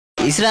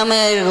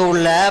இஸ்லாமிய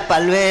உள்ள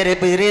பல்வேறு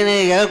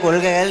பிரிவுகள்,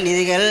 கொள்கைகள்,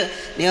 நிதிகள்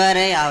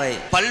நிவாரணை யாவை?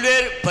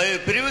 பல்வேறு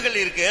பிரிவுகள்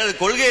இருக்கு, அது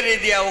கொள்கை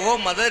ரீதியாகவோ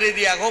மத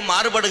ரீதியாகவோ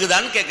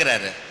மாறுபடுகுதான்னு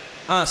கேட்குறாரு.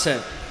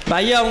 சார், இப்போ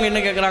ஐயா அவங்க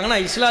என்ன கேட்குறாங்கன்னா,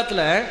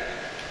 இஸ்லாத்தில்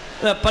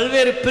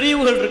பல்வேறு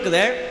பிரிவுகள்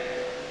இருக்குது,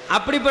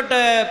 அப்படிப்பட்ட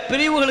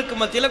பிரிவுகளுக்கு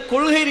மத்தியில்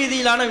கொள்கை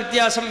ரீதியிலான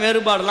வித்தியாசம்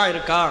வேறுபாடுலாம்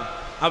இருக்கா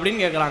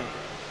அப்படின்னு கேட்குறாங்க.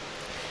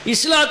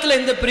 இஸ்லாத்தில்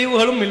எந்த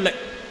பிரிவுகளும் இல்லை.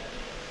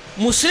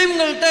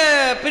 முஸ்லீம்கள்கிட்ட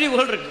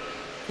பிரிவுகள் இருக்குது.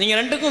 நீங்கள்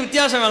ரெண்டுக்கும்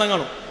வித்தியாசம்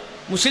விளங்கணும்.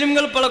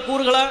 முஸ்லீம்கள் பல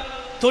கூறுகளாக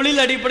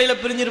தொழில் அடிப்படையில்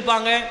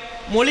பிரிஞ்சிருப்பாங்க,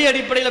 மொழி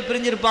அடிப்படையில்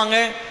பிரிஞ்சிருப்பாங்க,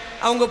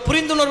 அவங்க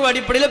புரிந்துணர்வு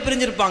அடிப்படையில்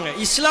பிரிஞ்சிருப்பாங்க.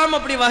 இஸ்லாம்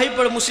அப்படி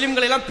வகைப்படும்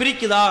முஸ்லீம்களை எல்லாம்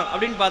பிரிக்குதா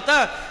அப்படின்னு பார்த்தா,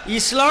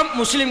 இஸ்லாம்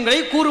முஸ்லீம்களை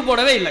கூறு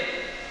போடவே இல்லை,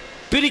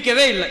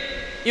 பிரிக்கவே இல்லை.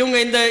 இவங்க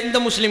இந்த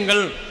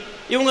முஸ்லீம்கள்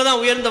இவங்க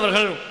தான்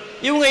உயர்ந்தவர்கள்,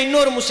 இவங்க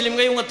இன்னொரு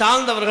முஸ்லீம்கள் இவங்க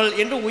தாழ்ந்தவர்கள்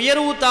என்று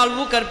உயர்வு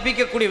தாழ்வு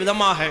கற்பிக்கக்கூடிய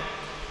விதமாக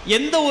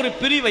எந்த ஒரு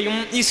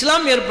பிரிவையும்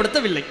இஸ்லாம்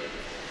ஏற்படுத்தவில்லை.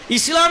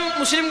 இஸ்லாம்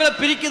முஸ்லீம்களை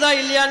பிரிக்குதா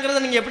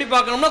இல்லையாங்கிறத நீங்கள் எப்படி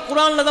பார்க்கணும்னா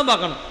குரானில் தான்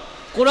பார்க்கணும்.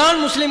 குரான்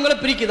முஸ்லீம்களை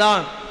பிரிக்குதா,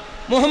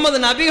 முகமது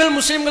நபிகள்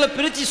முஸ்லீம்களை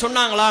பிரித்து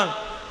சொன்னாங்களா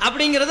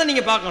அப்படிங்கிறத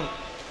நீங்கள் பார்க்கணும்.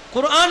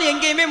 குரான்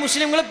எங்கேயுமே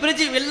முஸ்லீம்களை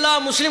பிரித்து, எல்லா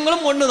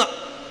முஸ்லீம்களும் ஒன்று தான்.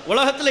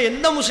 உலகத்தில்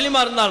எந்த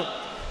முஸ்லீமாக இருந்தாலும்,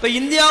 இப்போ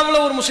இந்தியாவில்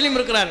ஒரு முஸ்லீம்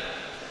இருக்கிறார்,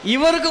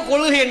 இவருக்கு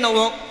கொள்கை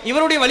என்னவோ,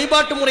 இவருடைய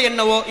வழிபாட்டு முறை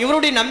என்னவோ,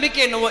 இவருடைய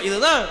நம்பிக்கை என்னவோ,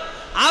 இதுதான்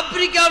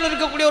ஆப்பிரிக்காவில்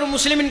இருக்கக்கூடிய ஒரு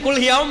முஸ்லீமின்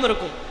கொள்கையாகவும்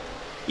இருக்கும்.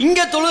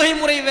 இங்கே தொழுகை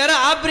முறை வேற,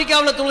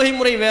 ஆப்பிரிக்காவில் தொழுகை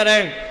முறை வேற.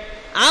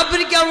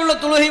 ஆப்பிரிக்காவில் உள்ள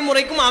தொழுகை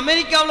முறைக்கும்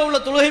அமெரிக்காவில் உள்ள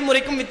தொழுகை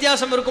முறைக்கும்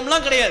வித்தியாசம்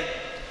இருக்கும்லாம் கிடையாது.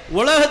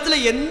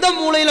 உலகத்தில் எந்த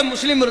மூலையில்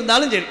முஸ்லீம்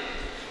இருந்தாலும் சரி,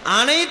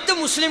 அனைத்து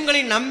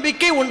முஸ்லீம்களின்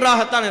நம்பிக்கை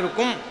ஒன்றாகத்தான்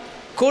இருக்கும்,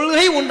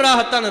 கொள்கை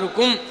ஒன்றாகத்தான்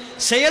இருக்கும்,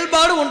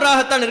 செயல்பாடு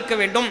ஒன்றாகத்தான் இருக்க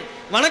வேண்டும்,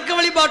 வணக்க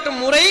வழிபாட்டு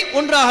முறை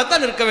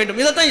ஒன்றாகத்தான் இருக்க வேண்டும்.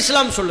 இதைத்தான்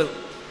இஸ்லாம் சொல்லுது.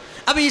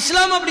 அப்போ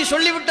இஸ்லாம் அப்படி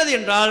சொல்லிவிட்டது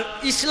என்றால்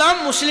இஸ்லாம்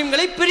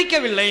முஸ்லீம்களை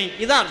பிரிக்கவில்லை,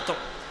 இதான்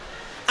அர்த்தம்.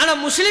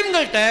 ஆனால்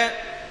முஸ்லீம்கள்கிட்ட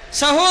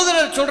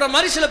சகோதரர் சொல்கிற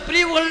மாதிரி சில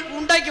பிரிவுகள்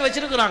உண்டாக்கி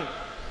வச்சிருக்கிறாங்க.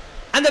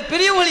 அந்த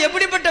பிரிவுகள்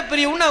எப்படிப்பட்ட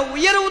பிரிவுன்னா,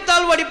 உயர்வு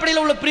தாழ்வு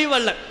அடிப்படையில் உள்ள பிரிவு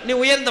அல்ல. நீ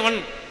உயர்ந்தவன்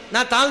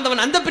நான்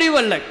தாழ்ந்தவன், அந்த பிரிவு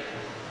அல்ல.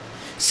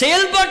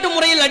 செயல்பாட்டு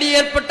முறையில்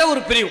ஏற்பட்ட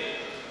ஒரு பிரிவு,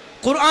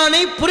 குர்ஆனை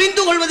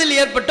புரிந்து கொள்வதில்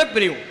ஏற்பட்ட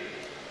பிரிவு.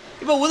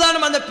 இப்போ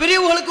உதாரணம், அந்த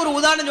பிரிவுகளுக்கு ஒரு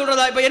உதாரணம்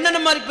சொல்றதா, இப்போ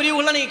என்னென்ன மாதிரி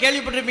பிரிவுகள்லாம் நீங்கள்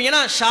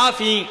கேள்விப்பட்டிருப்பீங்கன்னா,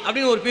 ஷாஃபி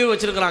அப்படின்னு ஒரு பிரிவு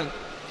வச்சிருக்கிறாங்க,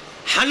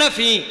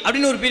 ஹனஃபி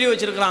அப்படின்னு ஒரு பிரிவு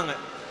வச்சிருக்கிறாங்க,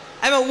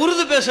 அவன்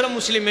உருது பேசுகிற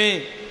முஸ்லீமு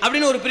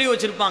அப்படின்னு ஒரு பிரிவு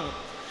வச்சிருப்பாங்க.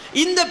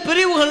 இந்த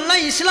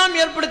பிரிவுகள்லாம் இஸ்லாம்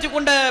ஏற்படுத்தி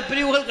கொண்ட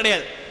பிரிவுகள்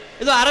கிடையாது.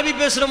 ஏதோ அரபி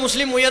பேசுகிற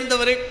முஸ்லீம்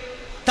உயர்ந்தவர்,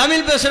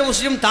 தமிழ் பேசுகிற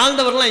முஸ்லீம்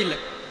தாழ்ந்தவர்லாம் இல்லை.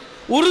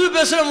 உருது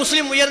பேசுகிற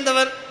முஸ்லீம்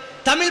உயர்ந்தவர்,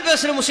 தமிழ்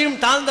பேசுகிற முஸ்லீம்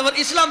தாழ்ந்தவர்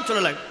இஸ்லாம்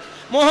சொல்லலை.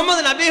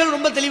 முகமது நபிகள்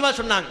ரொம்ப தெளிவாக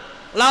சொன்னாங்க,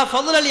 லா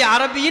ஃபதுல் அலி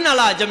அரபியின்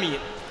அலா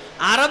அஜமியின்,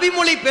 அரபி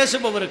மொழி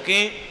பேசுபவருக்கு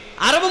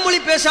அரபு மொழி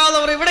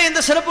பேசாதவரை விட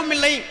எந்த சிறப்பும்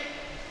இல்லை,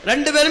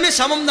 ரெண்டு பேருமே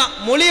சமம் தான்.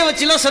 மொழியை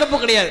வச்சுலாம் சிறப்பு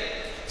கிடையாது.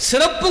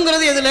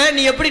 சிறப்புங்கிறது எதில்,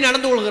 நீ எப்படி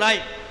நடந்து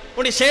கொள்கிறாய்,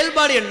 உன்னுடைய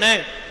செயல்பாடு என்ன,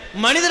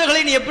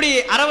 மனிதர்களை நீ எப்படி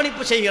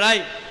அரவணைப்பு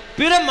செய்கிறாய்,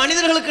 பிற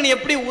மனிதர்களுக்கு நீ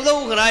எப்படி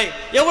உதவுகிறாய்,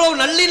 எவ்வளவு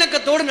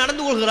நல்லிணக்கத்தோடு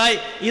நடந்து கொள்கிறாய்,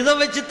 இதை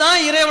வச்சு தான்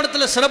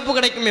இறைவனத்தில் சிறப்பு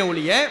கிடைக்குமே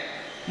ஒழிய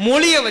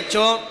மொழியை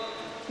வச்சோம்,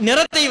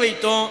 நிறத்தை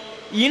வைத்தோம்,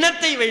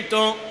 இனத்தை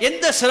வைத்தோம்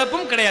எந்த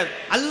சிறப்பும் கிடையாது.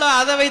 அல்லாஹ்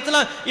அதை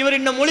வைத்துலாம் இவர்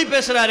இன்ன மொழி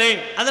பேசுகிறாரு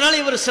அதனால்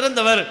இவர்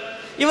சிறந்தவர்,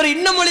 இவர்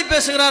இன்ன மொழி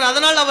பேசுகிறார்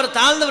அதனால் அவர்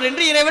தாழ்ந்தவர்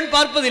என்று இறைவன்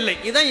பார்ப்பதில்லை.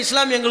 இதுதான்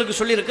இஸ்லாம் எங்களுக்கு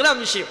சொல்லியிருக்கிற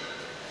விஷயம்.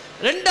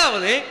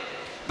 ரெண்டாவது,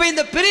 இப்போ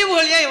இந்த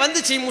பிரிவுகள் ஏன்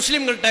வந்துச்சு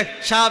முஸ்லீம்கள்கிட்ட,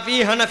 ஷாஃபி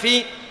ஹனஃபி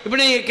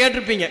இப்படி நீங்கள்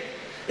கேட்டிருப்பீங்க.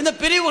 இந்த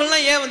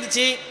பிரிவுகள்லாம் ஏன்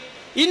வந்துச்சு?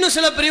 இன்னும்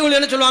சில பிரிவுகள்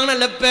என்ன சொல்லுவாங்கன்னா,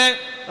 லெப்பை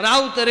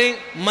ராவுத்தரு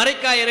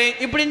மரைக்காயரு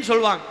இப்படின்னு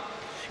சொல்லுவாங்க.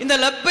 இந்த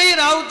லெப்பை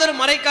ராவுத்தர்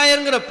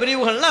மரைக்காயருங்கிற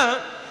பிரிவுகள்லாம்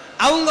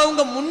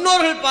அவங்கவுங்க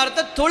முன்னோர்கள்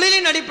பார்த்த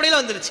தொழிலின் அடிப்படையில்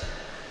வந்துருச்சு.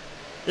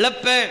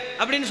 லெப்பை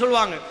அப்படின்னு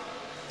சொல்லுவாங்க.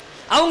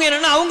 அவங்க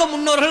என்னென்னா, அவங்க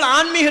முன்னோர்கள்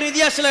ஆன்மீக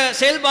ரீதியாக சில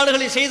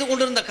செயல்பாடுகளை செய்து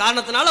கொண்டிருந்த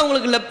காரணத்தினால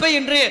அவங்களுக்கு லெப்பை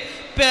என்று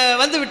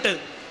வந்து விட்டது.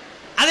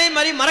 அதே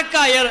மாதிரி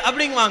மரக்காயர்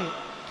அப்படிங்குவாங்க.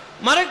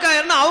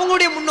 மரக்காயர்னா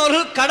அவங்களுடைய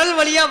முன்னோர்கள் கடல்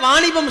வழியாக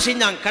வாணிபம்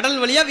செஞ்சாங்க, கடல்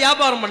வழியாக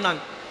வியாபாரம்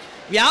பண்ணாங்க.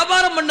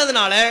 வியாபாரம்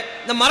பண்ணதுனால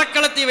இந்த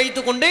மரக்களத்தை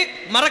வைத்துக்கொண்டு,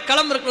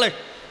 மரக்களம் இருக்குல்ல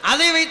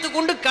அதை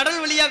வைத்துக்கொண்டு கடல்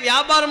வழியாக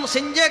வியாபாரம்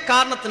செஞ்ச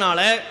காரணத்தினால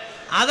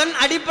அதன்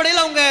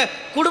அடிப்படையில் அவங்க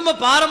குடும்ப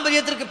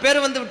பாரம்பரியத்திற்கு பேர்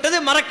வந்து விட்டது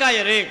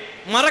மரக்காயரு.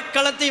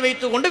 மரக்களத்தை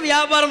வைத்துக்கொண்டு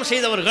வியாபாரம்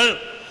செய்தவர்கள்,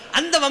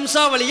 அந்த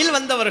வம்சாவளியில்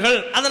வந்தவர்கள்,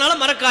 அதனால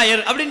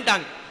மரக்காயர்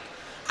அப்படின்ட்டாங்க.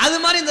 அது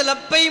மாதிரி இந்த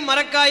லப்பை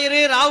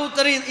மரக்காயரு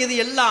ராவுத்தரு இது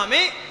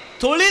எல்லாமே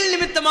தொழில்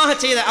நிமித்தமாக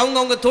செய்த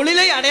அவங்க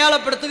தொழிலை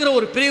அடையாளப்படுத்துகிற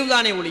ஒரு பிரிவு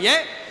தானே ஒழிய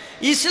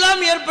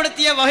இஸ்லாம்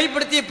ஏற்படுத்திய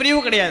வகைப்படுத்திய பிரிவு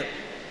கிடையாது.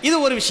 இது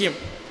ஒரு விஷயம்.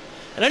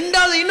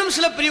 ரெண்டாவது, இன்னும்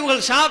சில பிரிவுகள்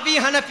ஷாஃபி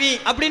ஹனஃபி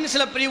அப்படின்னு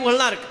சில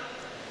பிரிவுகள்லாம் இருக்கு.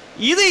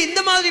 இந்த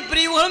மாதிரி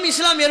பிரிவுகளும்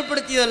இஸ்லாம்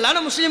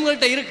ஏற்படுத்தியதெல்லாம்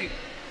முஸ்லீம்கள்கிட்ட இருக்கு.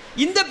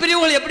 இந்த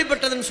பிரிவுகள்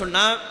எப்படிப்பட்டதுன்னு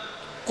சொன்னால்,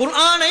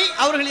 குர்ஆனை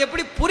அவர்கள்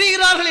எப்படி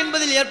புரிகிறார்கள்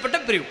என்பதில் ஏற்பட்ட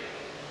பிரிவு.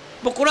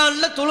 இப்போ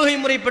குர்ஆனில் தொழுகை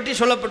முறை பற்றி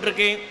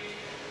சொல்லப்பட்டிருக்கு,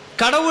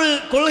 கடவுள்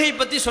கொள்கை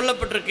பற்றி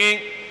சொல்லப்பட்டிருக்கு,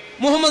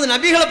 முகமது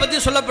நபிகளை பற்றி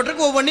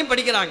சொல்லப்பட்டிருக்கு. ஒவ்வொன்றையும்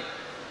படிக்கிறாங்க.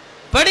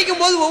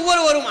 படிக்கும்போது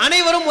ஒவ்வொருவரும்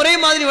அனைவரும் ஒரே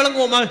மாதிரி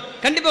விளங்குவோமா?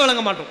 கண்டிப்பாக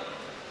விளங்க மாட்டோம்.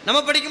 நம்ம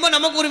படிக்கும்போது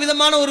நமக்கு ஒரு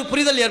விதமான ஒரு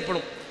புரிதல்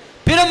ஏற்படும்,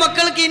 பிற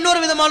மக்களுக்கு இன்னொரு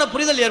விதமான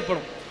புரிதல்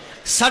ஏற்படும்.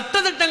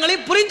 சட்டத்திட்டங்களை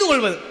புரிந்து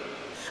கொள்வது.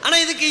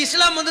 ஆனால் இதுக்கு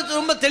இஸ்லாம்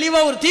ரொம்ப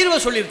தெளிவாக ஒரு தீர்வை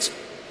சொல்லிருச்சு.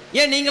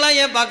 ஏன் நீங்களாம்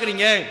ஏன்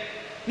பார்க்குறீங்க,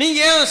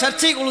 நீங்கள் ஏன்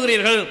சர்ச்சை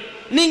கொள்கிறீர்கள்,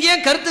 நீங்கள்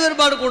ஏன் கருத்து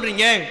வேறுபாடு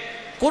கொள்றீங்க?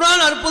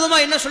 குர்ஆன்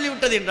அற்புதமாக என்ன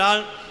சொல்லிவிட்டது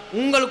என்றால்,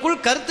 உங்களுக்குள்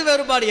கருத்து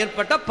வேறுபாடு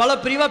ஏற்பட்ட பல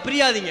பிரிவாக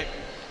பிரியாதீங்க,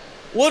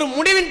 ஒரு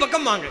முடிவின்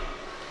பக்கம் வாங்க.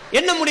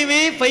 என்ன முடிவு?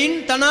 ஃபைன்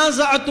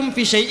தனாஸஅதும்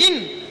ஃபி ஷைஇன்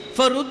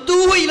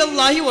ஃபருத்தூஹு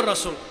இலல்லாஹி வ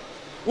ரசூல்.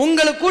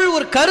 உங்களுக்குள்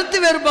ஒரு கருத்து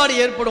வேறுபாடு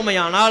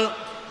ஏற்படுமையானால்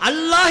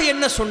அல்லாஹ்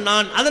என்ன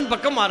சொன்னான் அதன்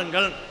பக்கம்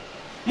மாறுங்கள்,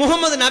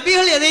 முகமது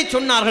நபிகள் எதை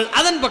சொன்னார்கள்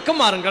அதன் பக்கம்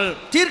மாறுங்கள்,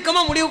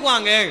 தீர்க்கமாக முடிவுக்கு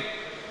வாங்க.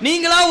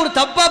 நீங்களா ஒரு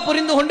தப்பா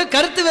புரிந்து கொண்டு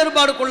கருத்து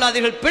வேறுபாடு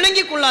கொள்ளாதீர்கள்,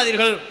 பிணங்கி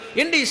கொள்ளாதீர்கள்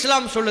என்று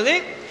இஸ்லாம் சொல்லுது.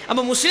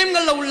 அப்போ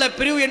முஸ்லீம்களில் உள்ள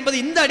பிரிவு என்பது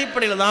இந்த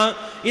அடிப்படையில் தான்.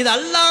 இது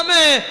அல்லாம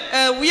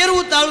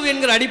உயர்வு தாழ்வு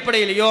என்கிற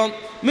அடிப்படையிலையோ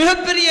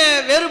மிகப்பெரிய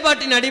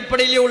வேறுபாட்டின்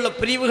அடிப்படையிலேயே உள்ள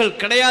பிரிவுகள்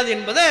கிடையாது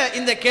என்பதை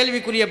இந்த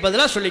கேள்விக்குரிய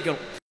பதிலாக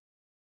சொல்லிக்கிறோம்.